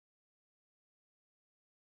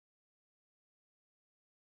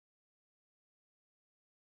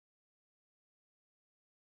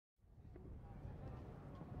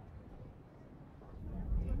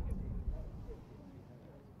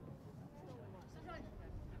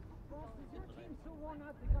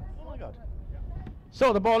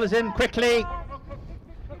So the ball is in quickly.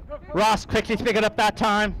 Ross quickly to pick it up that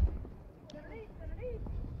time.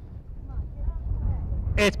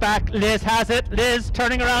 It's back. Liz has it. Liz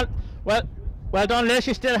turning around. Well done, Liz.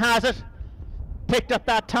 She still has it. Picked up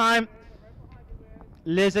that time.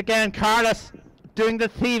 Liz again. Carlos doing the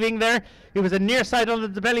thieving there. He was a near side under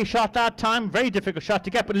the belly shot that time. Very difficult shot to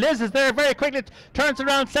get, but Liz is there very quickly. Turns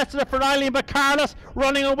around, sets it up for Eileen, but Carlos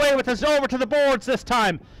running away with us over to the boards this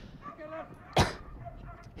time.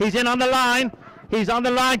 He's in on the line. He's on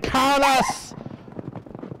the line. Carlos.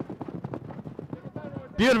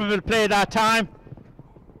 Beautiful play that time.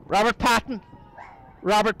 Robert Patton.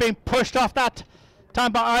 Robert being pushed off that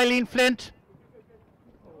time by Eileen Flint.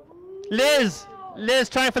 Liz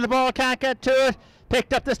trying for the ball, can't get to it.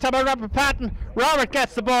 Picked up this time by Robert Patton. Robert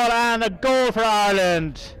gets the ball and a goal for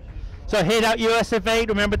Ireland. So hit out US of 8.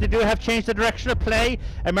 Remember, they do have changed the direction of play.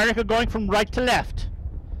 America going from right to left.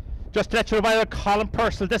 Just to let you know about Colin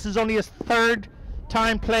Purcell, this is only his 3rd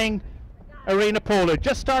time playing arena polo.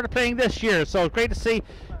 Just started playing this year, so great to see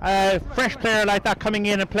a fresh player like that coming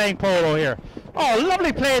in and playing polo here. Oh,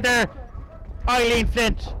 lovely play there, Eileen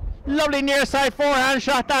Flint. Lovely near side forehand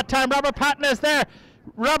shot that time. Robert Patton is there.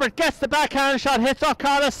 Robert gets the backhand shot, hits off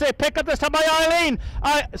Carlos. Pick up this time by Eileen.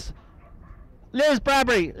 Liz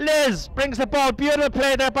Bradbury. Liz brings the ball. Beautiful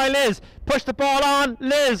play there by Liz. Push the ball on.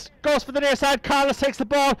 Liz goes for the near side. Carlos takes the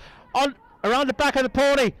ball on around the back of the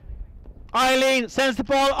pony. Eileen sends the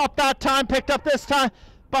ball up that time. Picked up this time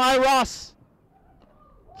by Ross.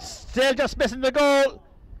 Still just missing the goal.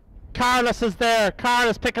 Carlos is there.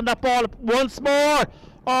 Carlos picking that ball up once more.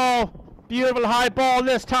 Oh, beautiful high ball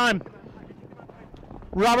this time.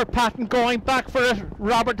 Robert Patton going back for it.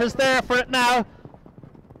 Robert is there for it now.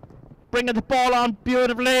 Bringing the ball on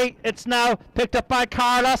beautifully. It's now picked up by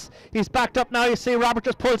Carlos. He's backed up now. You see Robert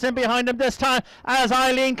just pulls in behind him this time as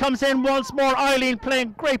Eileen comes in once more. Eileen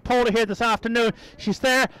playing great polo here this afternoon. She's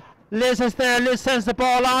there. Liz is there. Liz sends the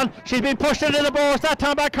ball on. She's been pushed into the boards that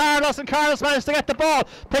time by Carlos, and Carlos managed to get the ball.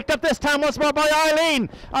 Picked up this time once more by Eileen.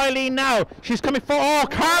 Eileen now. She's coming for. Oh,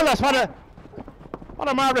 Carlos! What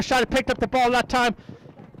a marvellous shot. He picked up the ball that time.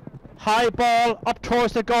 High ball up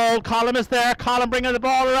towards the goal. Colin is there. Colin bringing the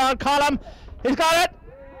ball around. Colin, he's got it.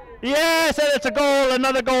 Yes, and it's a goal.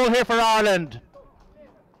 Another goal here for Ireland.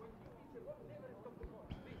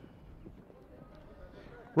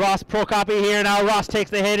 Ross Procopy here now. Ross takes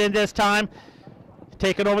the hit in this time.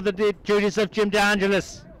 Taking over the duties of Jim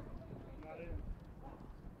DeAngelis.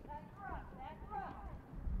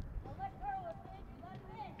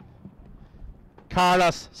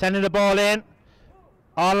 Carlos sending the ball in.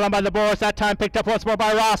 All along by the boards that time, picked up once more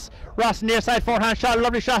by Ross. Ross near side forehand shot,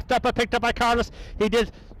 lovely shot up, but picked up by Carlos. He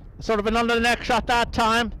did sort of an under the neck shot that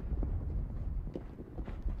time.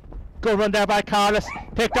 Good run there by Carlos.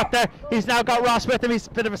 Picked up there. He's now got Ross with him. He's a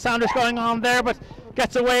bit of a sandwich going on there, but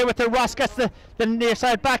gets away with it. Ross gets the near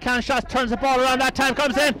side backhand shot, turns the ball around that time,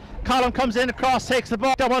 comes in. Colin comes in across, takes the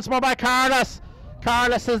ball once more by Carlos.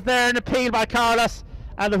 Carlos is there, an appeal by Carlos,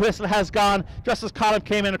 and the whistle has gone just as Colin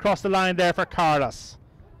came in across the line there for Carlos.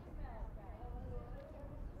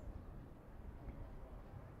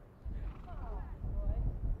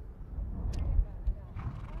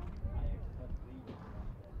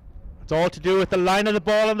 It's all to do with the line of the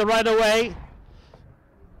ball and the right of way.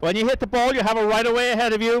 When you hit the ball, you have a right of way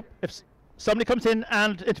ahead of you. If somebody comes in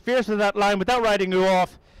and interferes with that line without riding you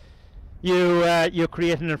off, you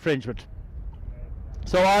create an infringement.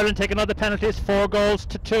 So Ireland take another penalty. It's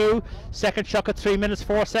 4-2. Second shot at 3 minutes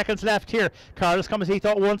 4 seconds left here. Carlos comes, he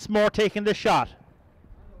thought, once more taking the shot.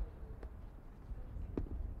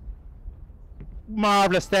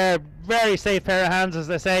 Marvellous there. Very safe pair of hands, as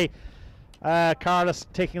they say. Carlos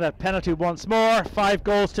taking that penalty once more.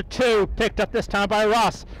 5-2. Picked up this time by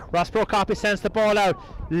Ross. Ross Procopy sends the ball out.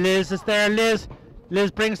 Liz is there. Liz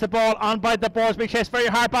brings the ball on by the boards, being chased very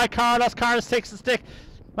hard by Carlos. Carlos takes the stick.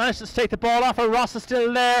 Manages to take the ball off her. Ross is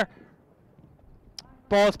still there.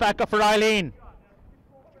 Ball's back up for Eileen.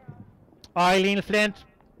 Eileen Flint.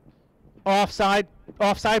 Offside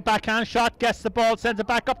backhand shot, gets the ball, sends it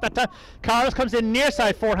back up that time. Carlos comes in near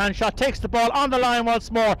side forehand shot, takes the ball on the line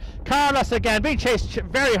once more. Carlos again, being chased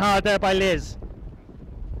very hard there by Liz.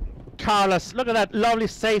 Carlos, look at that lovely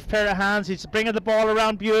safe pair of hands. He's bringing the ball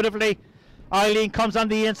around beautifully. Eileen comes on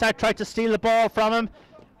the inside, tried to steal the ball from him.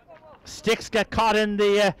 Sticks get caught in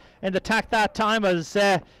the tack that time as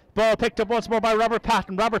Ball picked up once more by Robert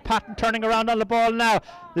Patton. Robert Patton turning around on the ball now.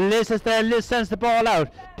 Liz is there. Liz sends the ball out.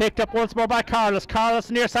 Picked up once more by Carlos.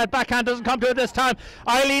 Carlos near side backhand doesn't come to it this time.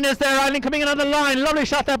 Eileen is there. Eileen coming in on the line. Lovely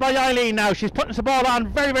shot there by Eileen now. She's putting the ball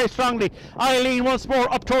on very, very strongly. Eileen once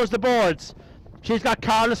more up towards the boards. She's got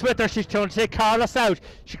Carlos with her. She's trying to take Carlos out.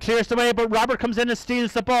 She clears the way, but Robert comes in and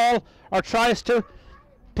steals the ball, or tries to.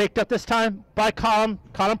 Picked up this time by Colin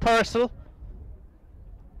Purcell.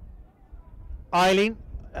 Eileen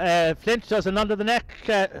Flint does an under the neck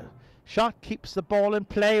shot, keeps the ball in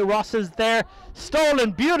play. Ross is there,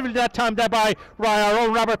 stolen beautifully that time there by our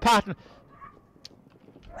own Robert Patton.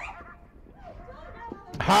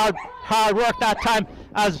 Hard work that time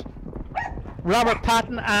as Robert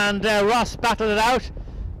Patton and Ross battled it out.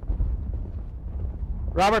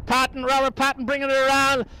 Robert Patton bringing it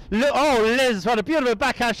around. Liz, what a beautiful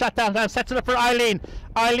backhand shot that time, sets it up for Eileen.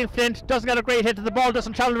 Eileen Flint doesn't get a great hit to the ball,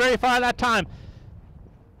 doesn't travel very far that time.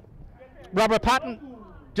 Robert Patton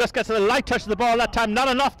just gets a light touch of the ball that time, not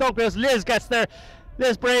enough though, because Liz gets there.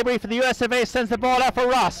 Liz Bravery for the US of A sends the ball out for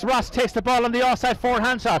Ross. Ross takes the ball on the offside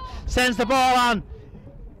forehand shot, sends the ball on.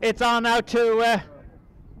 It's on now to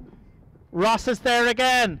Ross is there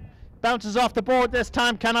again. Bounces off the board this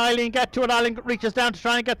time. Can Eileen get to it? Eileen reaches down to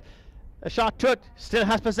try and get a shot to it. Still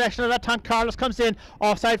has possession of that time. Carlos comes in.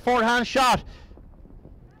 Offside forehand shot.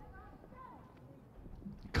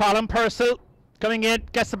 Colin Purcell coming in.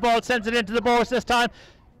 Gets the ball. Sends it into the boards this time.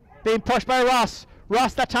 Being pushed by Ross.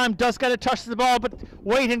 Ross that time does get a touch to the ball, but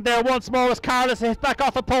waiting there once more was Carlos. Hits back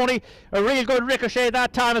off a pony. A real good ricochet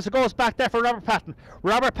that time as it goes back there for Robert Patton.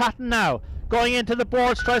 Robert Patton now going into the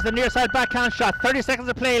boards, tries the near side backhand shot. 30 seconds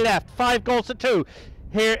of play left. 5 goals to 2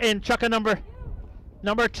 here in Chucka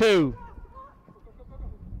number 2.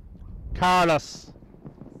 Carlos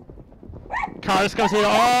comes in.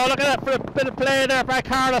 Oh, look at that for a bit of play there by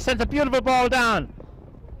Carlos. Sends a beautiful ball down.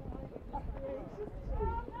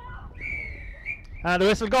 And the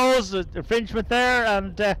whistle goes. Infringement there,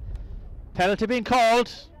 and penalty being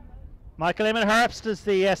called. Michael Eamon Herbst is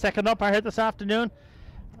the second umpire here this afternoon.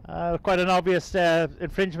 Quite an obvious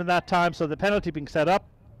infringement that time, so the penalty being set up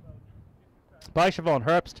by Siobhan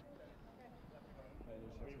Herbst.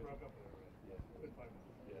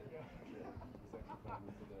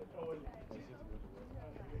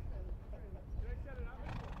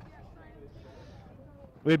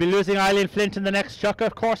 We'll be losing Eileen Flint in the next Chucka,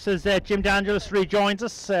 of course, as Jim D'Angelis rejoins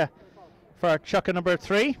us for Chucka number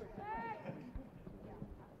 3.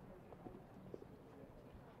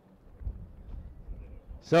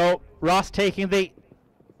 So Ross taking the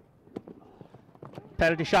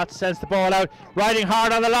penalty shot, sends the ball out, riding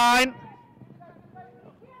hard on the line.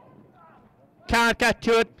 Can't get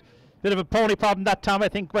to it. Bit of a pony problem that time, I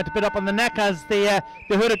think. Went a bit up on the neck as the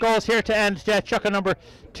Huda goes here to end Chucka number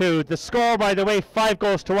 2. The score, by the way, 5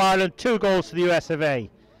 goals to Ireland, 2 goals to the US of A.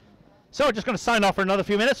 So just going to sign off for another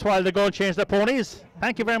few minutes while they go and change their ponies.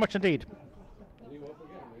 Thank you very much indeed.